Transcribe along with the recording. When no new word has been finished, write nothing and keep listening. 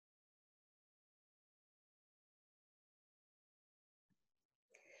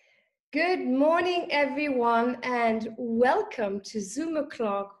Good morning, everyone, and welcome to Zoom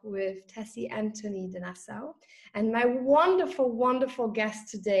O'Clock with Tessy, Antony, Nassau, and my wonderful, wonderful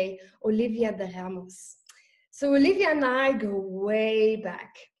guest today, Olivia DeRamus. So Olivia and I go way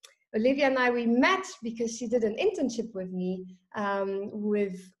back. Olivia and I, we met because she did an internship with me, a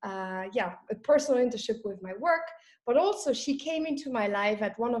personal internship with my work, but also she came into my life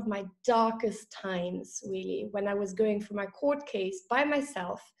at one of my darkest times, really, when I was going through my court case by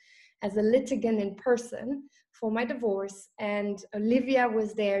myself as a litigant in person for my divorce. And Olivia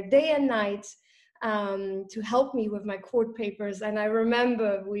was there day and night to help me with my court papers. And I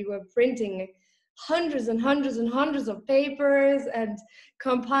remember we were printing hundreds and hundreds and hundreds of papers and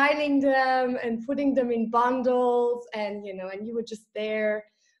compiling them and putting them in bundles. And you were just there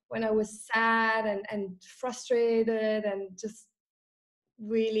when I was sad and frustrated and just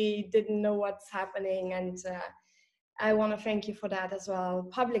really didn't know what's happening. And I want to thank you for that as well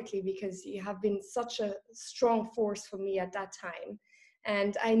publicly, because you have been such a strong force for me at that time.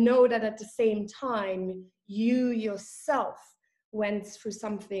 And I know that at the same time, you yourself went through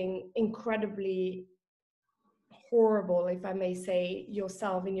something incredibly horrible, if I may say,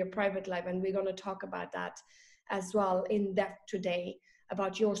 yourself in your private life. And we're going to talk about that as well in depth today,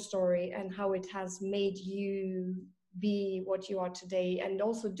 about your story and how it has made you be what you are today and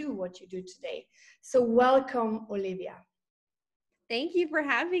also do what you do today. So welcome, Olivia. Thank you for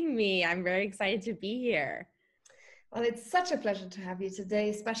having me. I'm very excited to be here. Well, it's such a pleasure to have you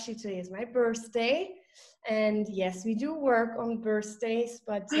today, especially today is my birthday. And yes, we do work on birthdays,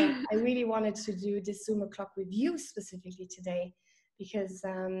 but I really wanted to do this Zoom O'Clock with you specifically today because,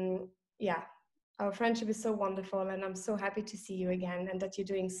 our friendship is so wonderful and I'm so happy to see you again and that you're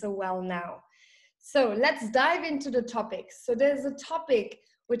doing so well now. So let's dive into the topics. So there's a topic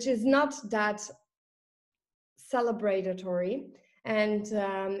which is not that celebratory, and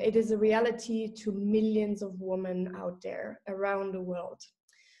it is a reality to millions of women out there around the world.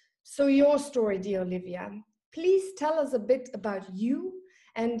 So your story, dear Olivia, please tell us a bit about you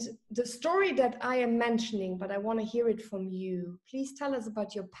and the story that I am mentioning, but I want to hear it from you. Please tell us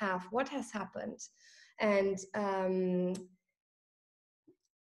about your path, what has happened, and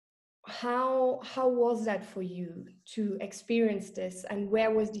how was that for you to experience this, and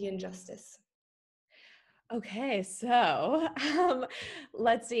where was the injustice? Okay, so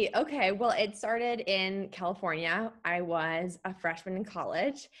let's see. Okay, well, it started in California. I was a freshman in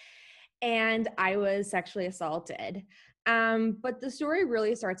college and I was sexually assaulted. But the story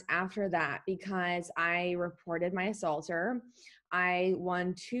really starts after that because I reported my assaulter. I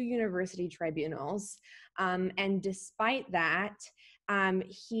won 2 university tribunals. And despite that,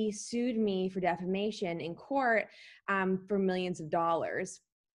 he sued me for defamation in court for millions of dollars.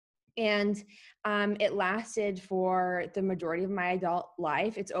 And it lasted for the majority of my adult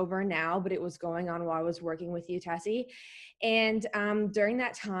life. It's over now, but it was going on while I was working with you, Tessy. And during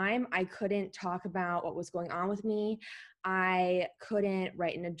that time, I couldn't talk about what was going on with me. I couldn't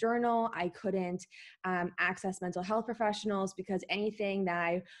write in a journal. I couldn't access mental health professionals because anything that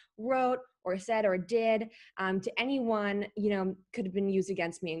I wrote or said or did to anyone, could have been used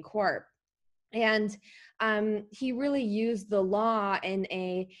against me in court. And he really used the law in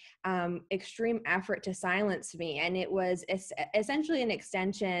a extreme effort to silence me, and it was essentially an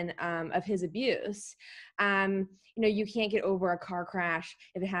extension of his abuse. You can't get over a car crash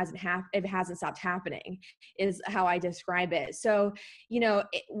if it hasn't stopped happening, is how I describe it. So,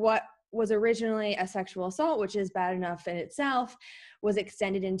 what was originally a sexual assault, which is bad enough in itself, was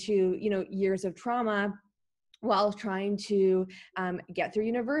extended into years of trauma while trying to get through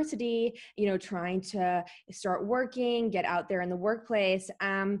university, trying to start working, get out there in the workplace.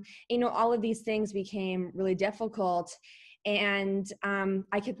 All of these things became really difficult. And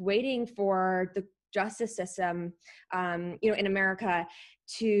I kept waiting for the justice system, in America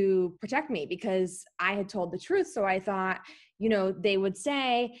to protect me because I had told the truth. So I thought, they would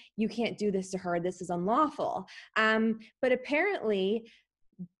say, you can't do this to her. This is unlawful. But apparently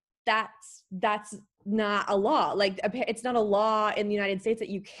that's not a law. Like, it's not a law in the United States that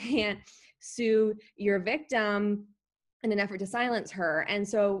you can't sue your victim in an effort to silence her. And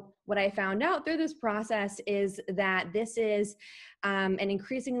so what I found out through this process is that this is an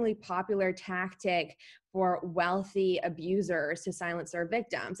increasingly popular tactic for wealthy abusers to silence their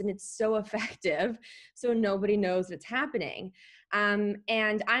victims. And it's so effective, so nobody knows what's happening.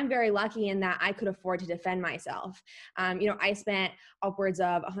 And I'm very lucky in that I could afford to defend myself. I spent upwards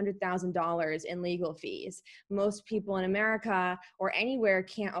of $100,000 in legal fees. Most people in America or anywhere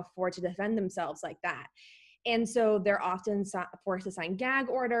can't afford to defend themselves like that. And so they're often forced to sign gag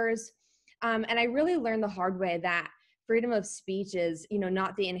orders. And I really learned the hard way that freedom of speech is,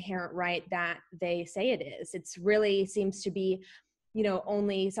 not the inherent right that they say it is. It's really seems to be,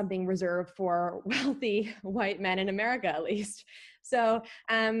 only something reserved for wealthy white men in America, at least. So,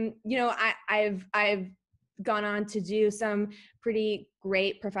 I've gone on to do some pretty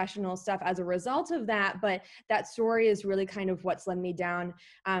great professional stuff as a result of that. But that story is really kind of what's led me down,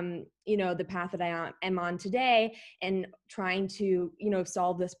 the path that I am on today, and trying to,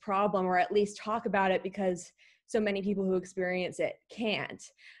 solve this problem, or at least talk about it, because so many people who experience it can't.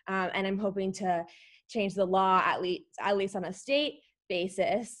 And I'm hoping to change the law, at least on a state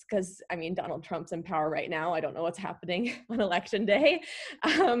basis, because Donald Trump's in power right now. I don't know what's happening on election day.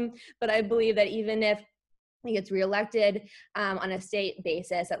 But I believe that even if he gets reelected on a state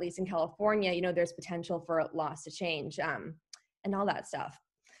basis, at least in California, there's potential for laws to change and all that stuff.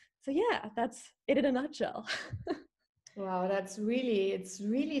 So yeah, that's it in a nutshell. Wow, it's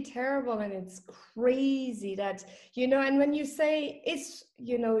really terrible, and it's crazy that, and when you say it's,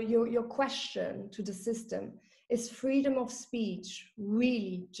 your question to the system, is freedom of speech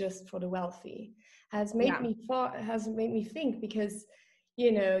really just for the wealthy, has made me think, because,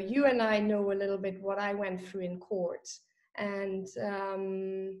 you and I know a little bit what I went through in court, and,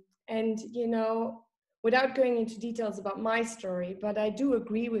 without going into details about my story, but I do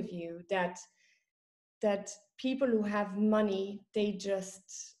agree with you that people who have money, they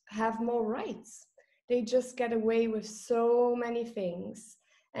just have more rights. They just get away with so many things,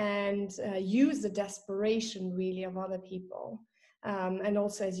 and use the desperation really of other people. And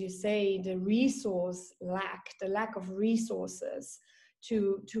also, as you say, the lack of resources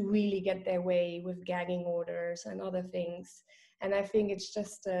to really get their way with gagging orders and other things. And I think it's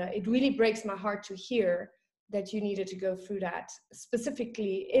just, it really breaks my heart to hear that you needed to go through that,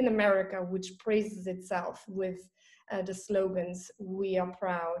 specifically in America, which praises itself with the slogans, "We are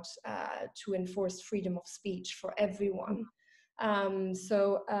proud to enforce freedom of speech for everyone."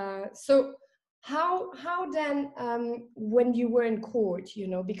 So how then, when you were in court,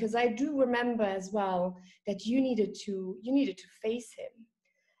 because I do remember as well that you needed to face him,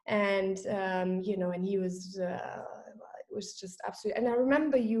 and and he was, it was just absolutely, and I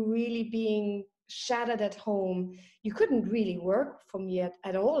remember you really being shattered at home. You couldn't really work for me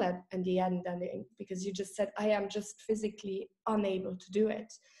at all in the end, because you just said, I am just physically unable to do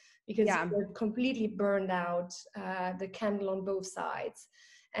it, because you were completely burned out, the candle on both sides.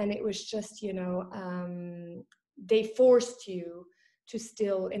 And it was just, they forced you to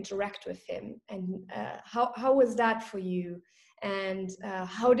still interact with him. And how was that for you? And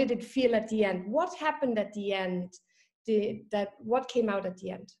how did it feel at the end? What happened at the end? What came out at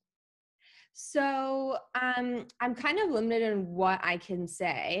the end? So I'm kind of limited in what I can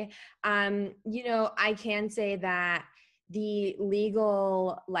say. I can say that the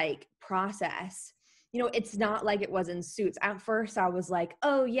legal process, it's not like it was in Suits. At first I was like,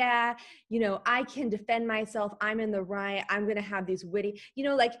 oh yeah, I can defend myself. I'm in the right. I'm going to have these witty,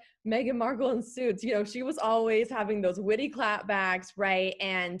 like Meghan Markle in Suits, she was always having those witty clapbacks, right?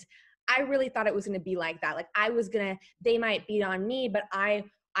 And I really thought it was going to be like that. Like they might beat on me, but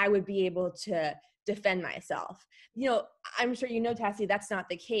I would be able to defend myself. I'm sure Tessy, that's not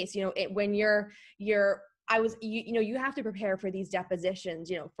the case. When you have to prepare for these depositions,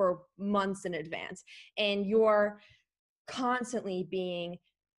 for months in advance, and you're constantly being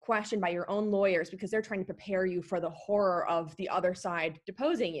questioned by your own lawyers because they're trying to prepare you for the horror of the other side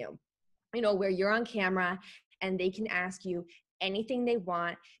deposing you, where you're on camera and they can ask you anything they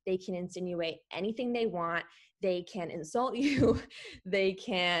want. They can insinuate anything they want. They can insult you. They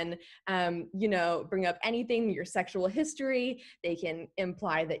can, bring up anything, your sexual history. They can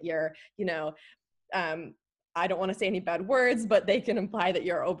imply that you're, I don't want to say any bad words, but they can imply that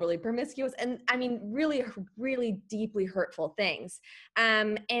you're overly promiscuous. And really, really deeply hurtful things.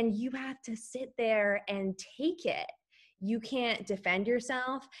 And you have to sit there and take it. You can't defend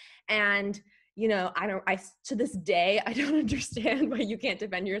yourself. And to this day, I don't understand why you can't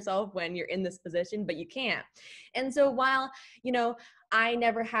defend yourself when you're in this position, but you can't. And so while, I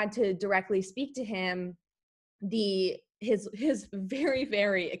never had to directly speak to him, his very,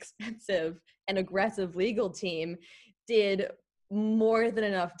 very expensive and aggressive legal team did more than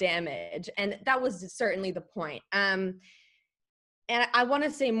enough damage. And that was certainly the point. And I want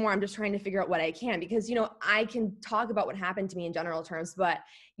to say more. I'm just trying to figure out what I can, because, I can talk about what happened to me in general terms, but,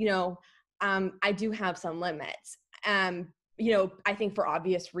 I do have some limits, I think for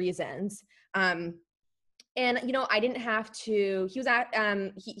obvious reasons. And, I didn't have to, he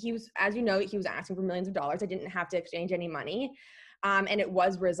was as he was asking for millions of dollars. I didn't have to exchange any money. And it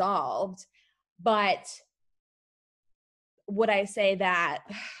was resolved. But would I say that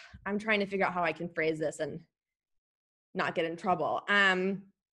I'm trying to figure out how I can phrase this and not get in trouble.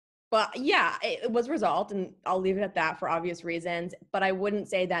 But yeah, it was resolved, and I'll leave it at that for obvious reasons. But I wouldn't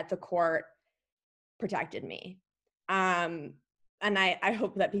say that the court protected me. Um, and I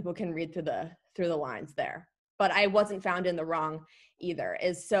hope that people can read through the lines there. But I wasn't found in the wrong either.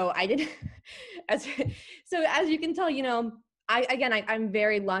 So I did as you can tell, I'm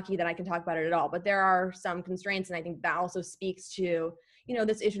very lucky that I can talk about it at all. But there are some constraints, and I think that also speaks to,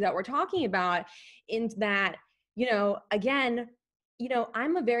 this issue that we're talking about, in that, again,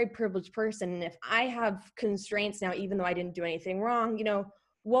 I'm a very privileged person. And if I have constraints now, even though I didn't do anything wrong,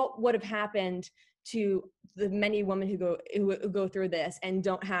 what would have happened to the many women who go through this and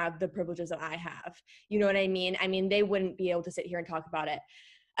don't have the privileges that I have? You know what I mean? I mean, they wouldn't be able to sit here and talk about it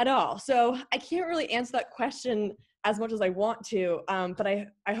at all. So I can't really answer that question as much as I want to, but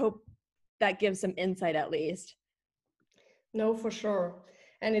I hope that gives some insight at least. No, for sure.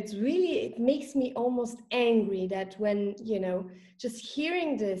 And it makes me almost angry that when, just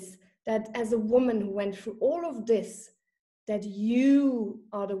hearing this, that as a woman who went through all of this, that you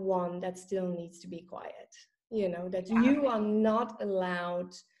are the one that still needs to be quiet, that you are not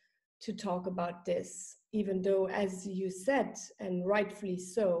allowed to talk about this, even though, as you said, and rightfully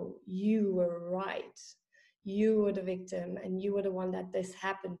so, you were right. You were the victim and you were the one that this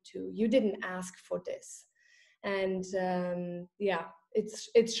happened to. You didn't ask for this. And yeah,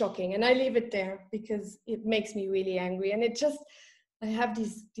 it's shocking. And I leave it there because it makes me really angry. And I have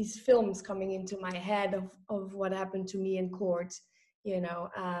these films coming into my head of what happened to me in court,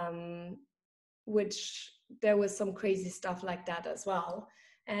 which there was some crazy stuff like that as well.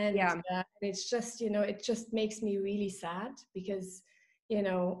 And it's just, it just makes me really sad because,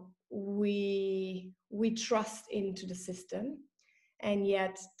 we trust into the system, and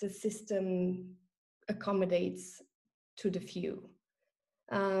yet the system accommodates to the few.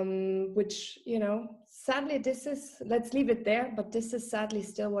 Which, sadly, let's leave it there, but this is sadly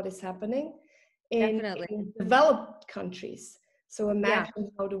still what is happening in developed countries. So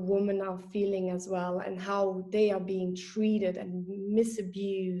imagine how the women are feeling as well, and how they are being treated and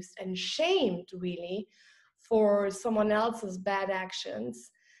misabused and shamed, really, for someone else's bad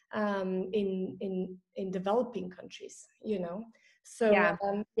actions in developing countries, So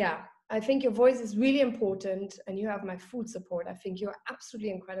I think your voice is really important, and you have my full support. I think you're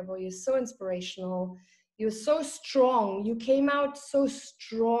absolutely incredible. You're so inspirational. You're so strong. You came out so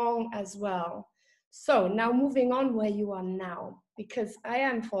strong as well. So now moving on where you are now, because I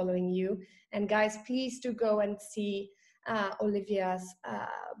am following you. And guys, please do go and see Olivia's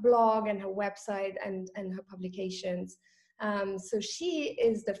blog and her website and her publications. So she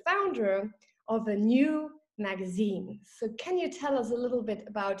is the founder of a new magazine. So can you tell us a little bit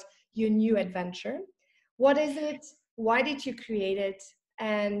about your new adventure? What is it? Why did you create it?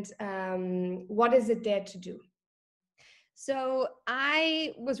 And what is it there to do? So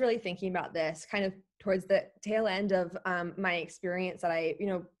I was really thinking about this kind of towards the tail end of my experience that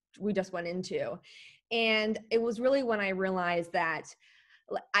we just went into. And it was really when I realized that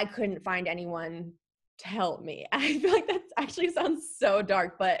I couldn't find anyone to help me. I feel like that actually sounds so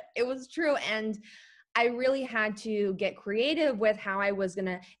dark, but it was true. And I really had to get creative with how I was going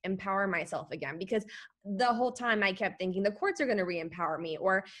to empower myself again, because the whole time I kept thinking the courts are going to re-empower me,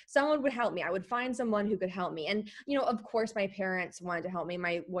 or someone would help me. I would find someone who could help me. And, of course, my parents wanted to help me.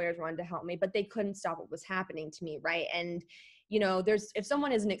 My lawyers wanted to help me, but they couldn't stop what was happening to me. Right. And, if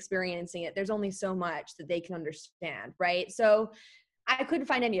someone isn't experiencing it, there's only so much that they can understand. Right. So I couldn't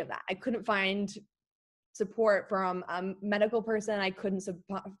find any of that. I couldn't find support from a medical person. I couldn't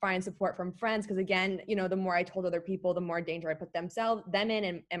find support from friends, because again, the more I told other people, the more danger I put them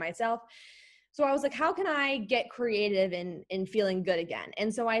in and myself. So I was like, how can I get creative in feeling good again?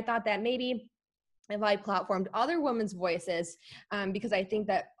 And so I thought that maybe if I platformed other women's voices, because I think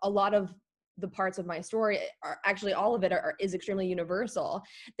that a lot of the parts of my story are actually, all of it is extremely universal,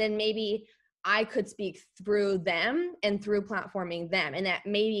 then maybe I could speak through them and through platforming them, and that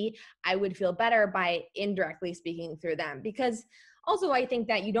maybe I would feel better by indirectly speaking through them. Because also I think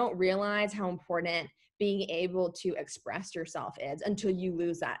that you don't realize how important being able to express yourself is until you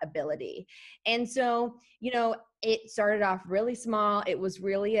lose that ability. And so, it started off really small. It was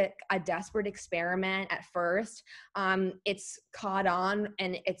really a desperate experiment at first. It's caught on,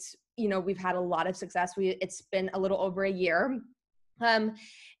 and it's, we've had a lot of success. It's been a little over a year.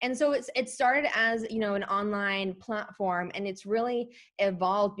 And so it started as, an online platform, and it's really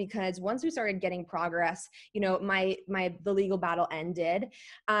evolved because once we started getting progress, the legal battle ended.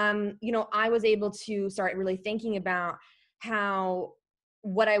 I was able to start really thinking about how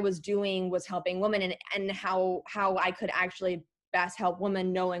what I was doing was helping women, and how I could actually best help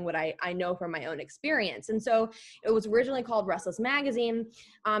women, knowing what I know from my own experience. And so it was originally called Restless Magazine.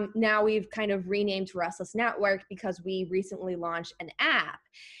 Now we've kind of renamed to Restless Network because we recently launched an app.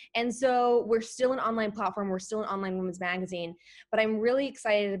 And so we're still an online platform. We're still an online women's magazine, but I'm really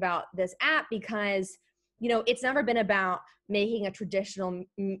excited about this app because, you know, it's never been about making a traditional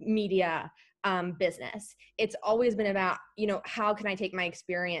media business. It's always been about, you know, how can I take my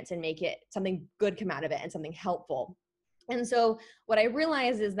experience and make it something good come out of it and something helpful. And so what I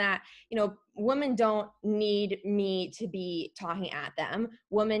realized is that, you know, women don't need me to be talking at them.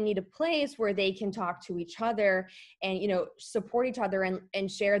 Women need a place where they can talk to each other and, you know, support each other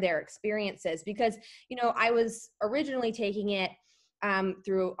and share their experiences. Because, you know, I was originally taking it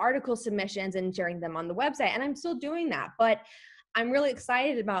through article submissions and sharing them on the website, and I'm still doing that. But I'm really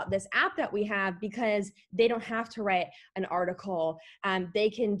excited about this app that we have because they don't have to write an article. They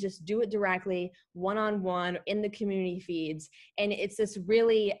can just do it directly, one-on-one in the community feeds. And it's this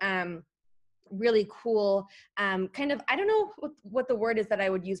really, really cool kind of, I don't know what the word is that I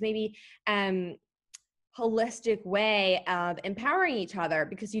would use, maybe holistic way of empowering each other,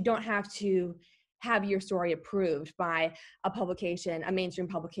 because you don't have to have your story approved by a publication, a mainstream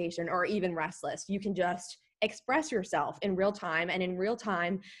publication, or even Restless. You can just express yourself in real time, and in real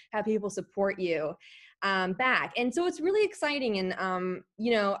time have people support you back. And so it's really exciting. And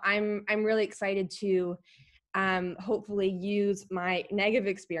you know, I'm really excited to hopefully use my negative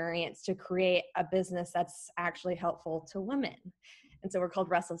experience to create a business that's actually helpful to women. And so we're called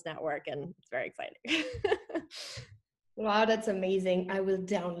Restless Network, and it's very exciting. Wow, that's amazing. I will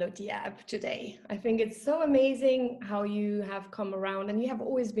download the app today. I think it's so amazing how you have come around, and you have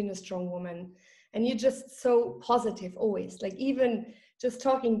always been a strong woman, and you're just so positive always. Like, even just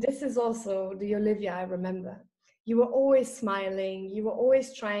talking, this is also the Olivia I remember. You were always smiling. You were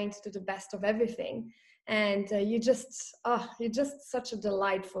always trying to do the best of everything. And you're just such a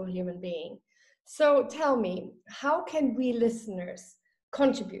delightful human being. So tell me, how can we listeners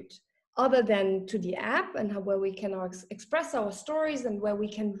contribute other than to the app, and where we can express our stories and where we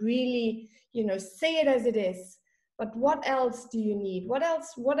can really, you know, say it as it is? But what else do you need? What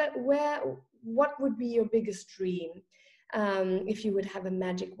else, what would be your biggest dream if you would have a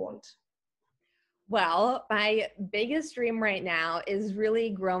magic wand? Well, my biggest dream right now is really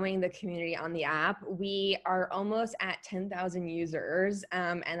growing the community on the app. We are almost at 10,000 users,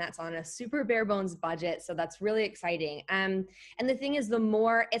 and that's on a super bare bones budget. So that's really exciting. And the thing is, the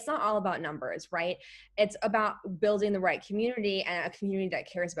more, it's not all about numbers, right? It's about building the right community, and a community that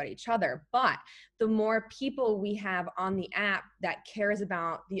cares about each other. But the more people we have on the app that cares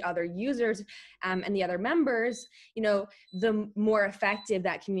about the other users and the other members, you know, the more effective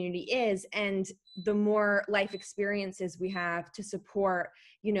that community is, and the more life experiences we have to support,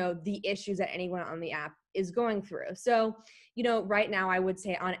 you know, the issues that anyone on the app is going through. So, you know, right now I would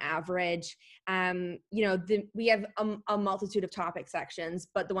say on average, you know, we have a multitude of topic sections,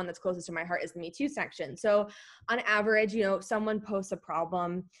 but the one that's closest to my heart is the Me Too section. So on average, you know, someone posts a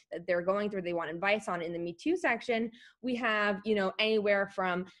problem that they're going through, they want advice on. In the Me Too section, we have, you know, anywhere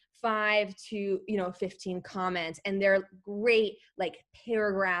from 5 to, you know, 15 comments, and they're great, like,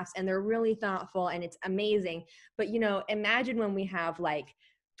 paragraphs, and they're really thoughtful, and it's amazing. But, you know, imagine when we have like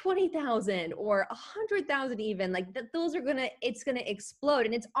 20,000 or 100,000 even, like those are it's gonna explode,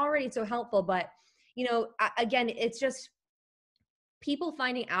 and it's already so helpful. But, you know, again, it's just people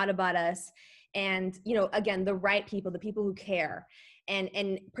finding out about us, and, you know, again, the right people, the people who care,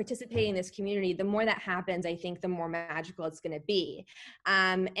 and participating in this community. The more that happens, I think the more magical it's going to be.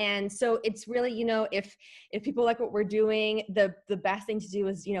 And so it's really, you know, if people like what we're doing, the best thing to do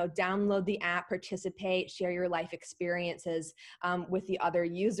is, you know, download the app, participate, share your life experiences with the other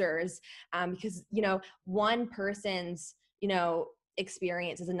users, because, you know, one person's, you know,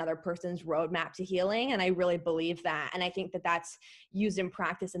 experience is another person's roadmap to healing. And I really believe that. And I think that that's used in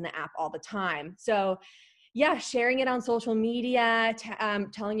practice in the app all the time. So yeah, sharing it on social media,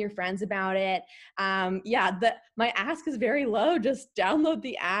 telling your friends about it. Yeah, my ask is very low. Just download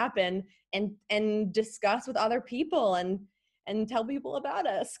the app and discuss with other people and tell people about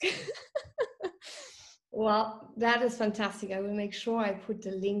us. Well, that is fantastic. I will make sure I put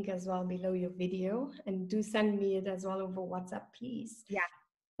the link as well below your video, and do send me it as well over WhatsApp, please. Yeah.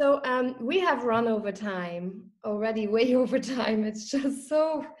 So we have run over time already, way over time. It's just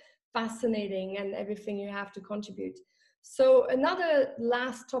so fascinating, and everything you have to contribute. So another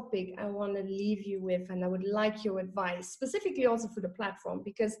last topic I want to leave you with, and I would like your advice, specifically also for the platform,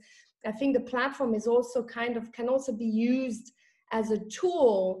 because I think the platform is also can also be used as a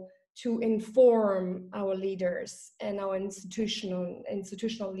tool to inform our leaders and our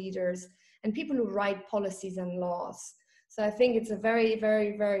institutional leaders and people who write policies and laws. So I think it's a very,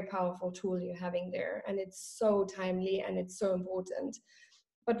 very, very powerful tool you're having there. And it's so timely and it's so important.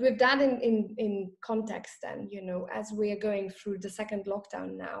 But with that in context then, you know, as we are going through the second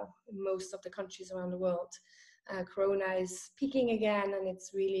lockdown now in most of the countries around the world, Corona is peaking again, and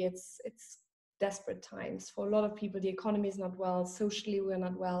it's really, it's desperate times for a lot of people. The economy is not well, socially we're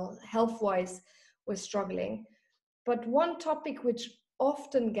not well, health-wise we're struggling. But one topic which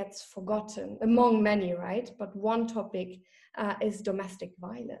often gets forgotten among many, right? But one topic is domestic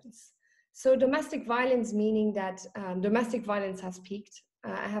violence. So domestic violence, meaning that domestic violence has peaked.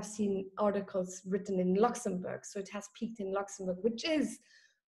 I have seen articles written in Luxembourg. So it has peaked in Luxembourg, which is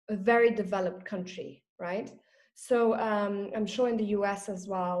a very developed country, right? So I'm sure in the US as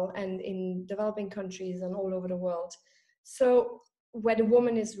well, and in developing countries and all over the world. So where the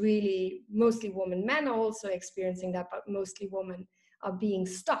woman is really, mostly women, men are also experiencing that, but mostly women are being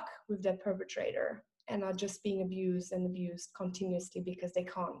stuck with their perpetrator and are just being abused and abused continuously because they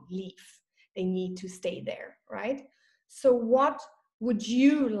can't leave. They need to stay there, right? So what would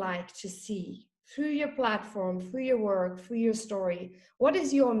you like to see through your platform, through your work, through your story? What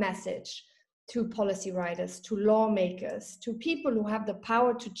is your message to policy writers, to lawmakers, to people who have the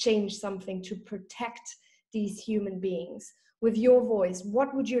power to change something, to protect these human beings? With your voice,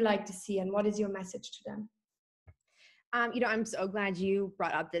 what would you like to see, and what is your message to them? I'm so glad you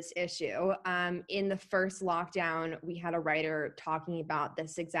brought up this issue. In the first lockdown, we had a writer talking about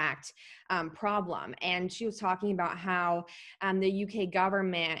this exact problem. And she was talking about how the UK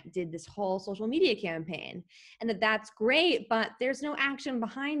government did this whole social media campaign, and that's great, but there's no action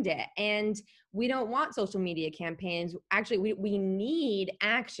behind it. And we don't want social media campaigns. Actually, we need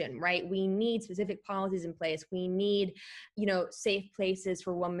action, right? We need specific policies in place. We need, safe places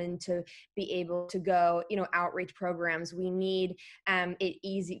for women to be able to go, outreach programs. We need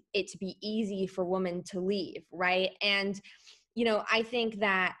it to be easy for women to leave, right? And, I think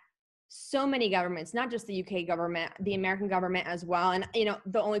that so many governments, not just the UK government, the American government as well. And,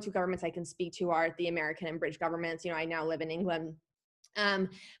 the only two governments I can speak to are the American and British governments. I now live in England.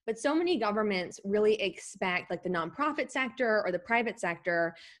 But so many governments really expect like the nonprofit sector or the private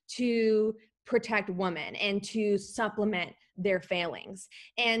sector to protect women and to supplement their failings.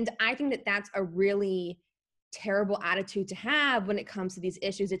 And I think that that's a really terrible attitude to have when it comes to these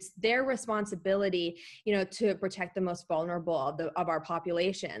issues. It's their responsibility, to protect the most vulnerable of our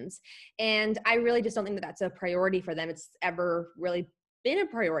populations. And I really just don't think that that's a priority for them. It's ever really been a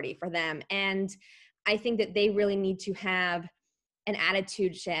priority for them. And I think that they really need to have an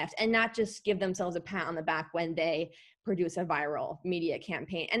attitude shift and not just give themselves a pat on the back when they produce a viral media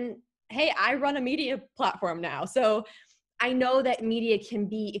campaign. And hey, I run a media platform now, so I know that media can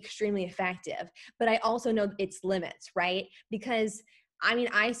be extremely effective, but I also know its limits, right? Because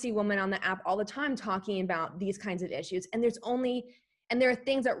I see women on the app all the time talking about these kinds of issues, and there are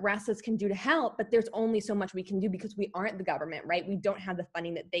things that Restless can do to help, but there's only so much we can do because we aren't the government, right? We don't have the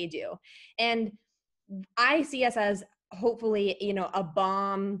funding that they do. And I see us as hopefully, a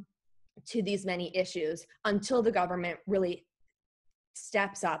balm to these many issues until the government really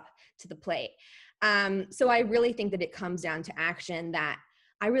steps up to the plate. So I really think that it comes down to action that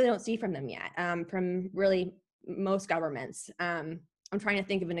I really don't see from them yet, from really most governments. I'm trying to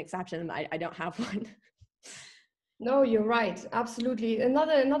think of an exception. I don't have one. No, you're right. Absolutely.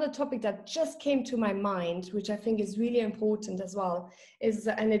 Another topic that just came to my mind, which I think is really important as well, is,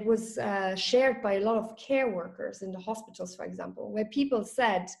 and it was shared by a lot of care workers in the hospitals, for example, where people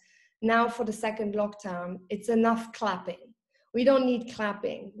said, now for the second lockdown, it's enough clapping. We don't need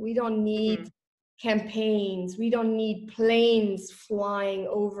clapping. We don't need campaigns. We don't need planes flying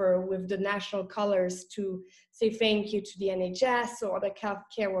over with the national colors to say thank you to the NHS or other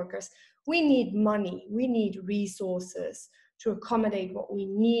care workers. We need money, we need resources to accommodate what we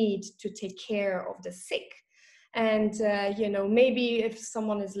need to take care of the sick. And, maybe if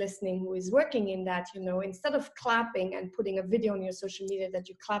someone is listening who is working in that, instead of clapping and putting a video on your social media that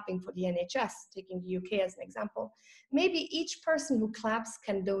you're clapping for the NHS, taking the UK as an example, maybe each person who claps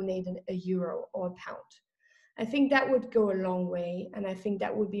can donate a euro or a pound. I think that would go a long way, and I think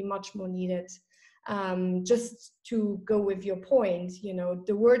that would be much more needed. Just to go with your point,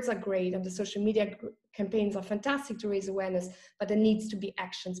 the words are great and the social media campaigns are fantastic to raise awareness, but there needs to be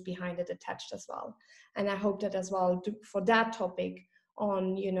actions behind it attached as well. And I hope that as well for that topic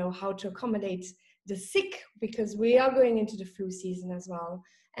on, how to accommodate the sick, because we are going into the flu season as well.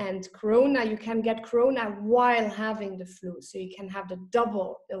 And Corona, you can get Corona while having the flu. So you can have the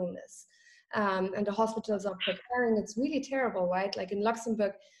double illness. And the hospitals are preparing. It's really terrible, right? Like in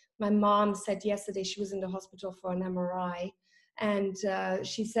Luxembourg, my mom said yesterday she was in the hospital for an MRI, And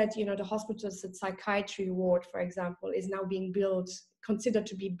she said, you know, the hospital's psychiatry ward, for example, is now being considered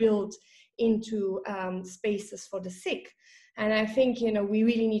to be built into spaces for the sick. And I think, you know, we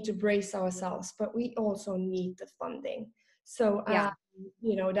really need to brace ourselves, but we also need the funding. So, Yeah,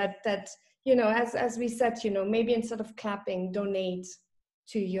 you know, that you know, as we said, you know, maybe instead of clapping, donate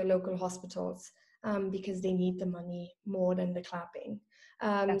to your local hospitals, because they need the money more than the clapping.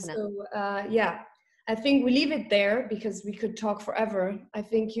 definitely. Yeah, I think we leave it there because we could talk forever. I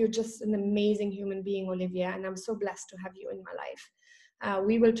think you're just an amazing human being, Olivia, and I'm so blessed to have you in my life.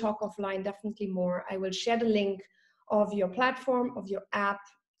 We will talk offline definitely more. I will share the link of your platform, of your app,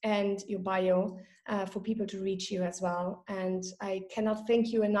 and your bio for people to reach you as well. And I cannot thank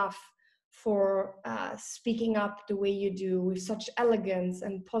you enough for speaking up the way you do with such elegance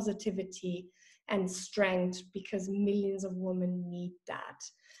and positivity and strength, because millions of women need that.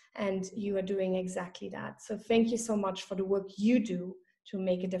 And you are doing exactly that. So thank you so much for the work you do to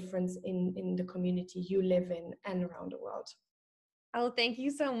make a difference in the community you live in and around the world. Oh, thank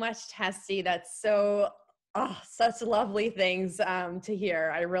you so much, Tessy. That's such lovely things to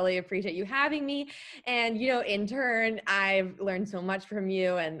hear. I really appreciate you having me. And, you know, in turn, I've learned so much from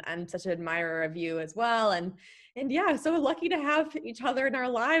you, and I'm such an admirer of you as well. And yeah, so lucky to have each other in our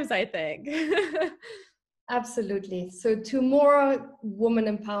lives, I think. Absolutely. So to more woman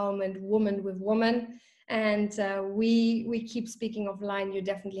empowerment, woman with woman, and we keep speaking offline. You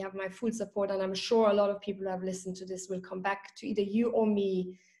definitely have my full support, and I'm sure a lot of people who have listened to this will come back to either you or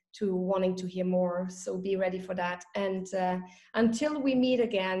me to wanting to hear more. So be ready for that. And until we meet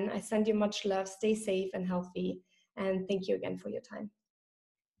again, I send you much love. Stay safe and healthy, and thank you again for your time.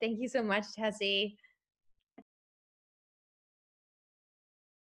 Thank you so much, Tessy.